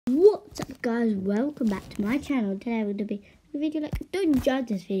What's up, guys? Welcome back to my channel. Today I'm going to be a video don't judge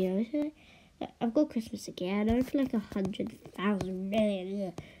this video. I've got Christmas again. I feel like 100,000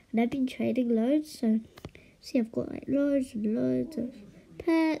 million, and I've been trading loads. So see, I've got like loads and loads of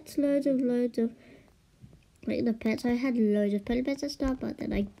pets, loads of like the pets. I had loads of pets and stuff, but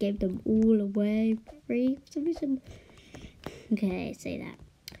then I gave them all away free for some reason. Okay, say that.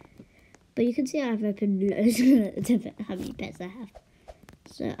 But you can see I've opened loads of how many pets I have.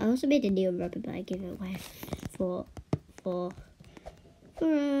 So I also made a new rubber, but I gave it away for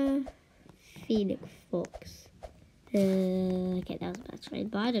a phoenix fox. Okay, that was a bad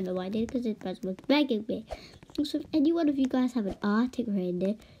trade, but I don't know why I did, because this person was begging me. So if any one of you guys have an artic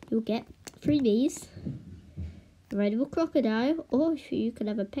reindeer, you'll get freebies, a rainbow crocodile, or you can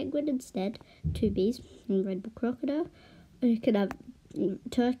have a penguin instead, 2 bees, and a rainbow crocodile, or you can have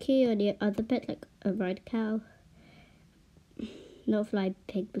turkey or the other pet like a red cow. Not fly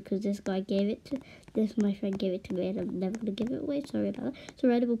pig, because this guy gave it to my friend gave it to me, and I'm never gonna give it away. Sorry about that. So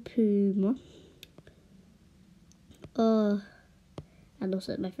edible puma. Oh, and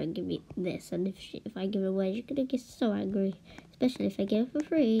also my friend gave me this, and if I give it away, she's gonna get so angry, especially if I give it for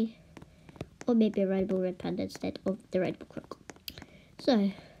free. Or maybe a rainbow red panda instead of the rainbow croc.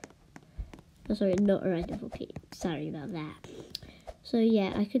 So, oh, sorry, not a rainbow pig. Sorry about that. So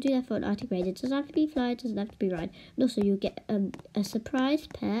yeah, I could do that for an artic reindeer. It doesn't have to be fly, it doesn't have to be ride. And also you get a surprise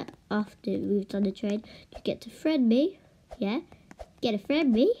pet after we've done the trade. You get to friend me, yeah? Get to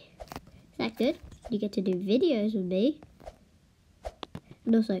friend me. Is that good? You get to do videos with me.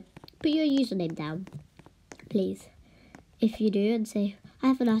 And also, put your username down, please. If you do, and say, I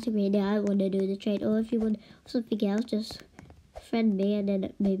have an artic reindeer, I want to do the trade. Or if you want something else, just friend me, and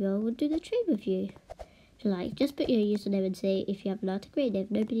then maybe I will do the trade with you. So like, just put your username and say if you have an artic reindeer.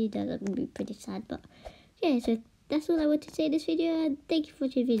 If nobody does, that would be pretty sad. But yeah, so that's all I want to say in this video. And thank you for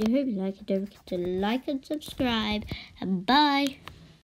watching the video. Hope you like it. Don't forget to like and subscribe. And bye.